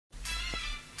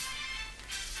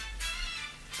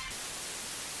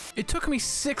It took me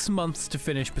 6 months to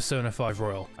finish Persona 5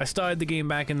 Royal. I started the game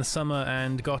back in the summer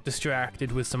and got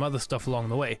distracted with some other stuff along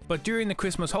the way, but during the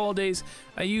Christmas holidays,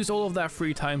 I used all of that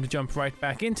free time to jump right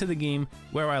back into the game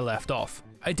where I left off.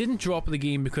 I didn't drop the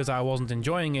game because I wasn't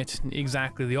enjoying it,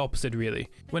 exactly the opposite really.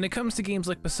 When it comes to games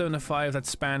like Persona 5 that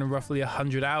span roughly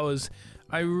 100 hours,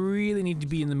 I really need to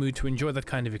be in the mood to enjoy that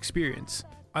kind of experience.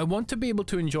 I want to be able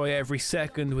to enjoy every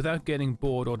second without getting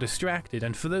bored or distracted,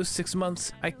 and for those 6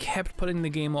 months, I kept putting the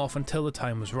game off until the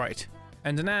time was right.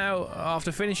 And now,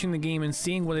 after finishing the game and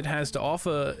seeing what it has to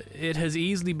offer, it has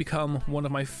easily become one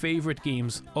of my favorite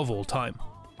games of all time.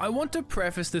 I want to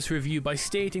preface this review by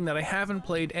stating that I haven't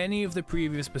played any of the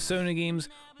previous Persona games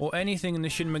or anything in the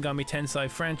Shin Megami Tensei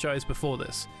franchise before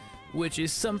this, which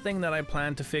is something that I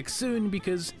plan to fix soon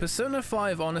because Persona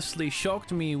 5 honestly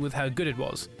shocked me with how good it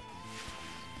was.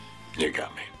 You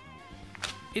got me.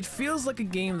 It feels like a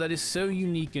game that is so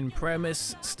unique in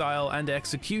premise, style, and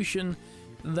execution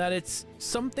that it's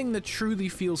something that truly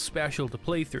feels special to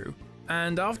play through.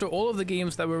 And after all of the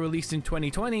games that were released in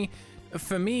 2020,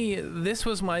 for me, this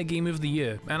was my game of the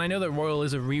year. And I know that Royal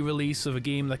is a re-release of a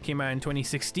game that came out in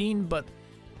 2016, but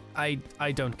I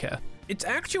don't care. It's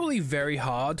actually very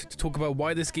hard to talk about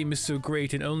why this game is so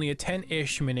great in only a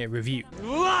 10-ish minute review.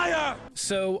 Liar!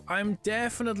 So I'm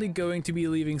definitely going to be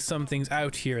leaving some things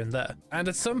out here and there. And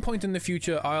at some point in the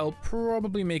future, I'll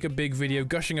probably make a big video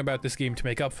gushing about this game to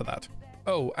make up for that.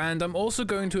 Oh, and I'm also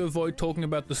going to avoid talking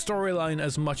about the storyline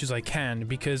as much as I can,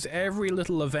 because every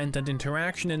little event and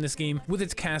interaction in this game with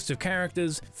its cast of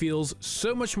characters feels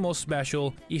so much more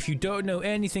special if you don't know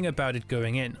anything about it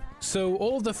going in. So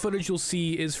all of the footage you'll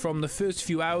see is from the first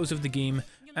few hours of the game,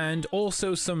 and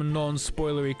also some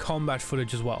non-spoilery combat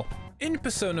footage as well. In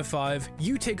Persona 5,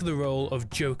 you take the role of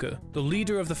Joker, the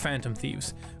leader of the Phantom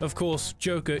Thieves. Of course,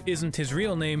 Joker isn't his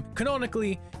real name.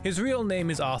 Canonically, his real name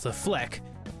is Arthur Fleck.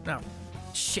 Now,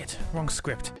 shit, wrong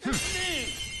script.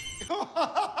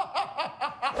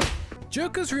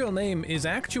 Joker's real name is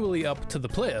actually up to the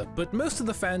player, but most of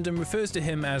the fandom refers to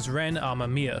him as Ren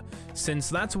Amamiya, since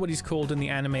that's what he's called in the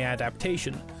anime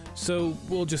adaptation, so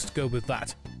we'll just go with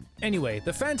that. Anyway,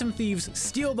 the Phantom Thieves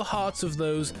steal the hearts of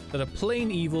those that are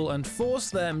plain evil and force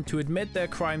them to admit their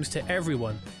crimes to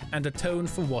everyone and atone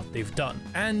for what they've done.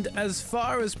 And as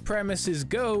far as premises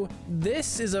go,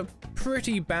 this is a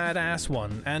pretty badass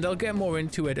one, and I'll get more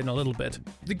into it in a little bit.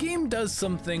 The game does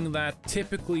something that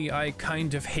typically I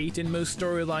kind of hate in most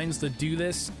storylines that do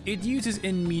this. It uses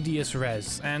in medias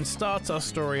res and starts our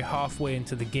story halfway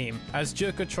into the game, as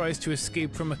Joker tries to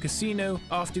escape from a casino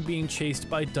after being chased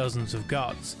by dozens of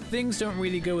guards. Things don't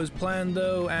really go as planned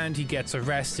though, and he gets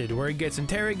arrested, where he gets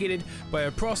interrogated by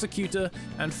a prosecutor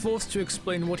and forced to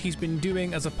explain what he's been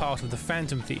doing as a part of the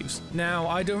Phantom Thieves. Now,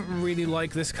 I don't really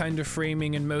like this kind of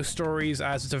framing in most stories,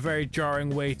 as it's a very jarring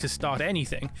way to start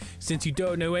anything, since you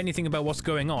don't know anything about what's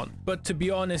going on. But to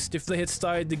be honest, if they had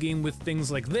started the game with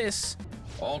things like this...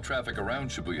 All traffic around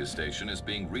Shibuya Station is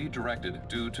being redirected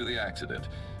due to the accident,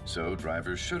 so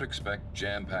drivers should expect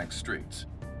jam-packed streets.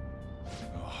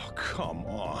 Oh, come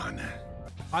on.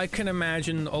 I can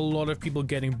imagine a lot of people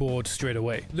getting bored straight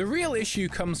away. The real issue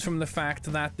comes from the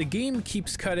fact that the game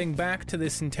keeps cutting back to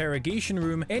this interrogation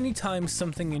room anytime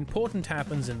something important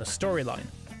happens in the storyline,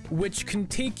 which can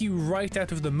take you right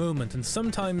out of the moment, and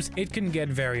sometimes it can get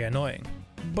very annoying.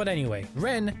 But anyway,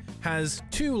 Ren has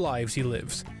two lives he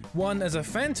lives, one as a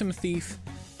phantom thief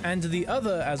and the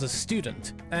other as a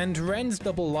student, and Ren's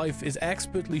double life is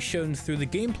expertly shown through the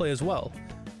gameplay as well.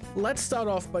 Let's start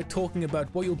off by talking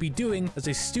about what you'll be doing as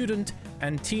a student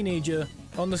and teenager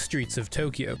on the streets of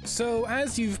Tokyo. So,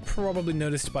 as you've probably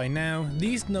noticed by now,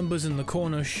 these numbers in the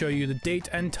corner show you the date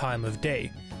and time of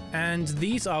day, and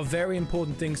these are very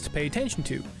important things to pay attention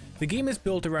to. The game is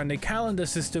built around a calendar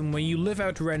system where you live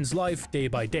out Ren's life day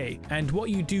by day, and what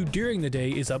you do during the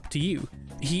day is up to you.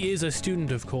 He is a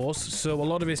student, of course, so a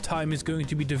lot of his time is going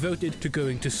to be devoted to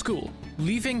going to school,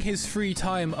 leaving his free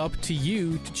time up to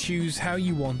you to choose how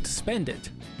you want to spend it.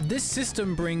 This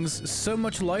system brings so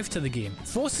much life to the game,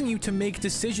 forcing you to make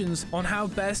decisions on how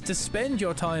best to spend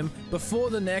your time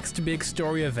before the next big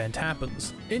story event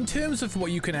happens. In terms of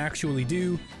what you can actually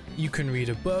do, you can read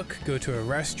a book, go to a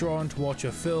restaurant, watch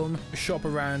a film, shop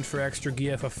around for extra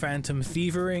gear for phantom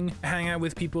thievering, hang out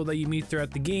with people that you meet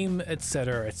throughout the game,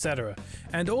 etc, etc.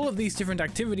 And all of these different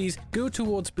activities go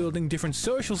towards building different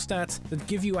social stats that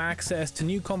give you access to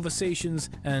new conversations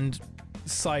and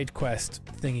side quest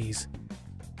thingies.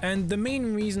 And the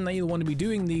main reason that you'll want to be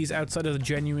doing these outside of the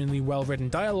genuinely well-written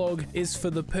dialogue is for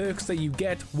the perks that you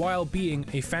get while being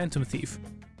a phantom thief.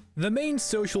 The main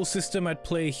social system at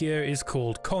play here is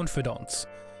called Confidants.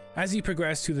 As you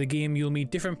progress through the game, you'll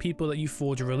meet different people that you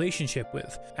forge a relationship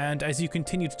with, and as you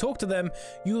continue to talk to them,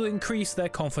 you'll increase their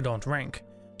confidant rank,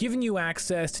 giving you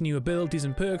access to new abilities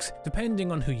and perks depending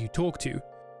on who you talk to.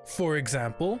 For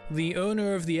example, the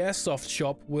owner of the airsoft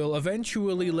shop will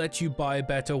eventually let you buy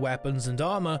better weapons and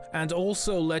armor, and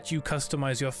also let you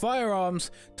customize your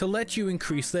firearms to let you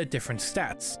increase their different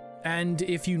stats. And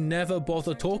if you never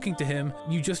bother talking to him,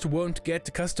 you just won't get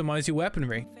to customize your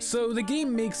weaponry. So the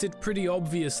game makes it pretty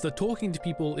obvious that talking to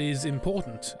people is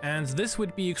important, and this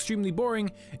would be extremely boring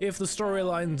if the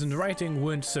storylines and writing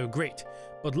weren't so great,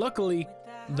 but luckily,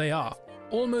 they are.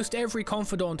 Almost every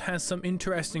confidant has some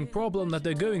interesting problem that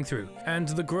they're going through, and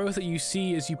the growth that you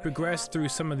see as you progress through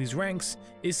some of these ranks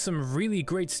is some really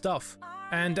great stuff.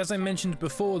 And as I mentioned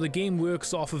before, the game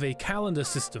works off of a calendar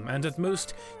system, and at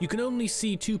most, you can only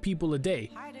see 2 people a day,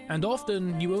 and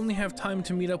often you only have time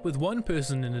to meet up with 1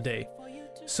 person in a day.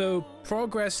 So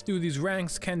progress through these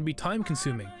ranks can be time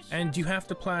consuming, and you have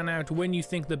to plan out when you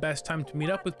think the best time to meet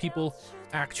up with people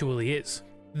actually is.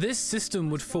 This system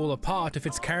would fall apart if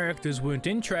its characters weren't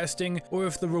interesting or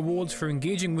if the rewards for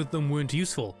engaging with them weren't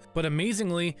useful, but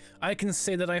amazingly, I can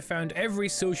say that I found every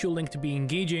social link to be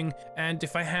engaging, and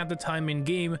if I had the time in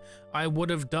game, I would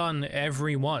have done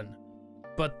every one.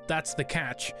 But that's the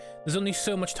catch. There's only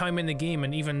so much time in the game,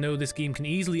 and even though this game can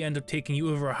easily end up taking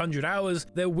you over 100 hours,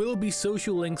 there will be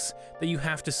social links that you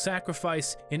have to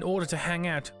sacrifice in order to hang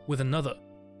out with another.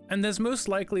 And there's most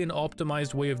likely an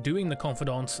optimized way of doing the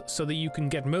confidants so that you can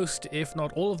get most, if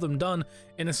not all of them done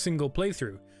in a single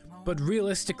playthrough. But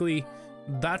realistically,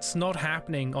 that's not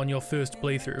happening on your first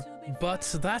playthrough. But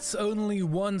that's only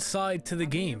one side to the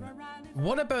game.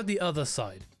 What about the other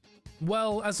side?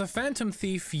 Well, as a phantom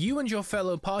thief, you and your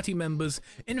fellow party members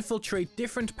infiltrate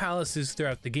different palaces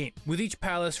throughout the game, with each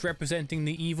palace representing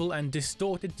the evil and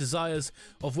distorted desires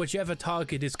of whichever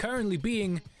target is currently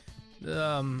being,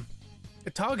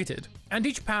 targeted. And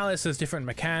each palace has different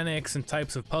mechanics and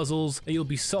types of puzzles that you'll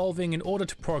be solving in order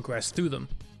to progress through them.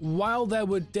 While there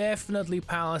were definitely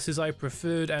palaces I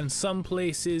preferred and some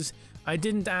places I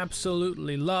didn't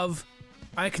absolutely love,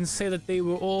 I can say that they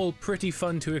were all pretty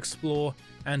fun to explore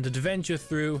and adventure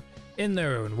through in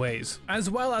their own ways. As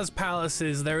well as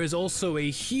palaces, there is also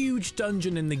a huge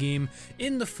dungeon in the game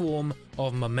in the form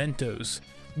of mementos,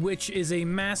 which is a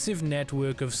massive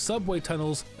network of subway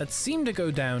tunnels that seem to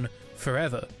go down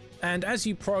forever. And as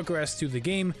you progress through the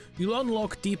game, you'll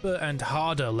unlock deeper and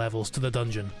harder levels to the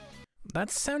dungeon.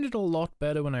 That sounded a lot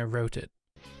better when I wrote it.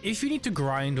 If you need to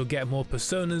grind or get more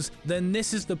personas, then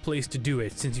this is the place to do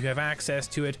it, since you have access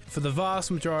to it for the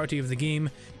vast majority of the game,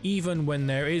 even when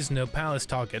there is no palace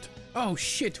target. Oh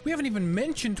shit, we haven't even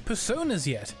mentioned personas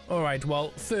yet! Alright, well,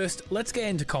 first, let's get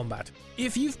into combat.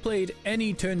 If you've played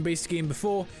any turn-based game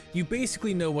before, you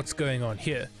basically know what's going on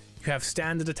here. You have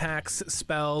standard attacks,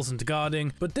 spells, and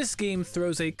guarding, but this game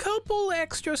throws a couple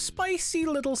extra spicy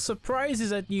little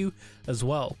surprises at you as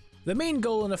well. The main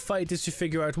goal in a fight is to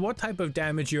figure out what type of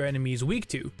damage your enemy is weak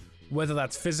to, whether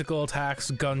that's physical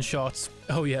attacks, gunshots,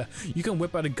 oh yeah, you can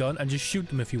whip out a gun and just shoot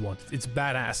them if you want, it's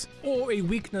badass, or a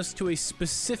weakness to a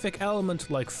specific element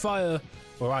like fire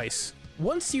or ice.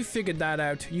 Once you've figured that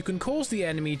out, you can cause the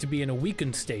enemy to be in a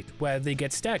weakened state, where they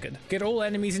get staggered. Get all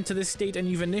enemies into this state and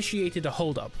you've initiated a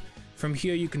holdup. From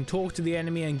here you can talk to the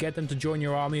enemy and get them to join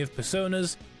your army of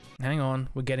personas. Hang on,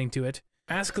 we're getting to it.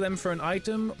 Ask them for an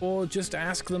item, or just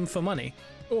ask them for money.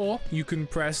 Or you can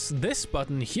press this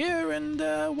button here and,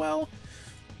 well,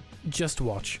 just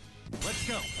watch. Let's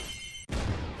go.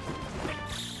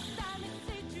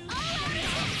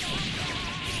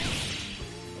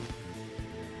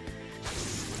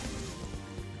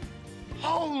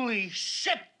 Holy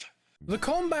shit! The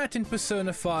combat in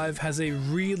Persona 5 has a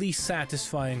really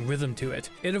satisfying rhythm to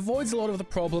it. It avoids a lot of the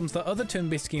problems that other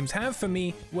turn-based games have for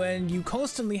me when you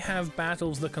constantly have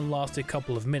battles that can last a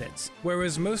couple of minutes,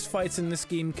 whereas most fights in this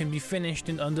game can be finished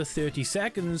in under 30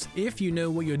 seconds if you know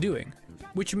what you're doing,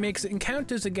 which makes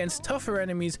encounters against tougher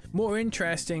enemies more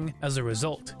interesting as a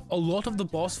result. A lot of the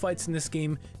boss fights in this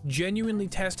game genuinely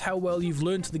test how well you've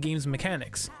learned the game's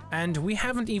mechanics, and we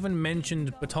haven't even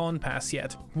mentioned Baton Pass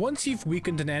yet. Once you've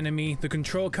weakened an enemy, the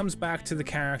control comes back to the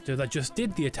character that just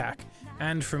did the attack,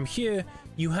 and from here,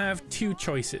 you have 2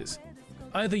 choices.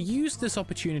 Either use this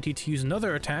opportunity to use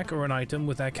another attack or an item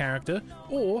with that character,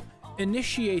 or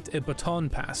initiate a Baton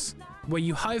Pass, where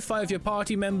you high-five your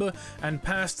party member and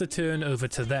pass the turn over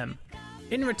to them.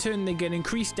 In return, they get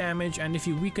increased damage, and if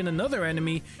you weaken another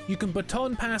enemy, you can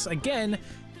Baton Pass again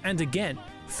and again,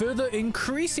 further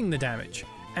increasing the damage.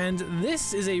 And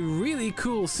this is a really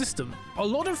cool system. A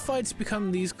lot of fights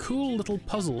become these cool little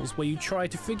puzzles where you try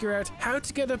to figure out how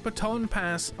to get a baton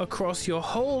pass across your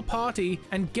whole party,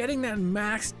 and getting that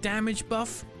max damage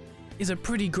buff is a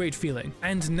pretty great feeling.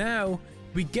 And now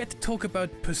we get to talk about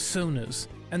personas.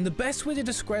 And the best way to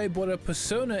describe what a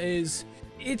persona is,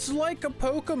 it's like a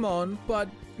Pokemon, but,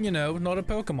 you know, not a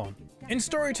Pokemon. In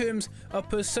story terms, a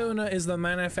persona is the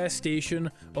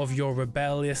manifestation of your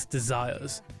rebellious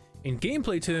desires. In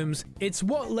gameplay terms, it's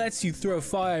what lets you throw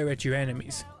fire at your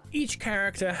enemies. Each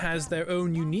character has their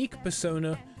own unique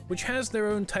persona, which has their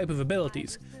own type of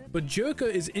abilities, but Joker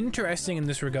is interesting in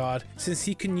this regard since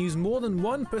he can use more than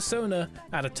one persona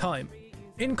at a time.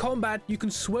 In combat, you can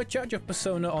switch out your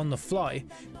persona on the fly,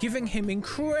 giving him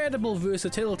incredible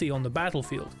versatility on the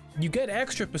battlefield. You get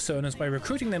extra personas by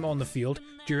recruiting them on the field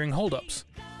during holdups.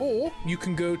 Or you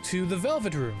can go to the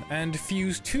Velvet Room and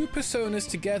fuse two personas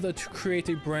together to create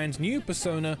a brand new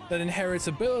persona that inherits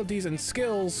abilities and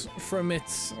skills from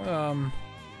its,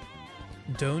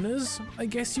 donors, I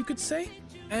guess you could say?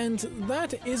 And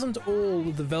that isn't all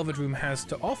the Velvet Room has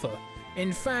to offer.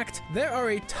 In fact, there are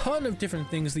a ton of different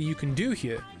things that you can do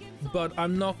here, but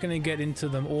I'm not going to get into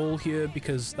them all here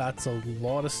because that's a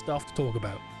lot of stuff to talk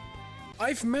about.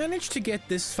 I've managed to get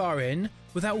this far in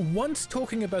without once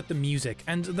talking about the music,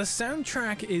 and the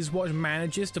soundtrack is what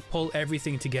manages to pull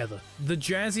everything together. The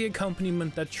jazzy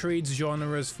accompaniment that trades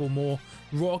genres for more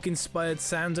rock-inspired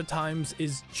sounds at times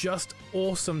is just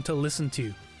awesome to listen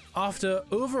to. After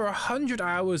over 100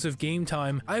 hours of game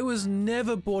time, I was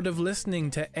never bored of listening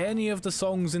to any of the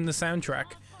songs in the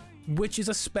soundtrack, which is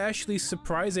especially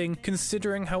surprising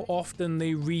considering how often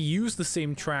they reuse the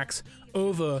same tracks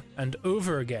over and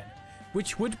over again,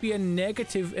 which would be a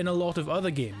negative in a lot of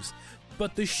other games,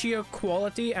 but the sheer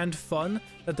quality and fun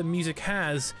that the music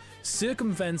has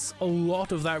circumvents a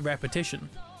lot of that repetition.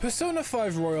 Persona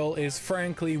 5 Royal is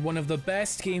frankly one of the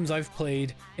best games I've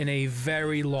played in a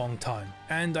very long time,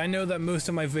 and I know that most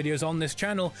of my videos on this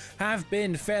channel have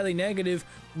been fairly negative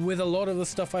with a lot of the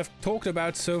stuff I've talked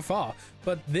about so far,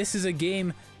 but this is a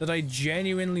game that I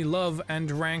genuinely love and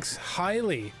ranks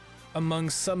highly among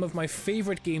some of my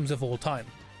favorite games of all time.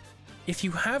 If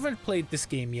you haven't played this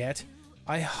game yet,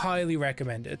 I highly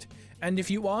recommend it, and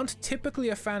if you aren't typically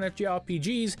a fan of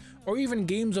JRPGs or even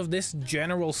games of this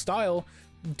general style,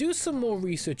 do some more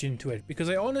research into it, because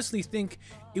I honestly think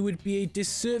it would be a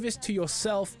disservice to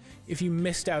yourself if you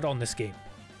missed out on this game.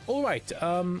 Alright,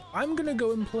 I'm gonna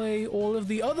go and play all of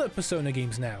the other Persona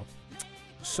games now.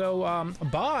 So,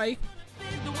 bye!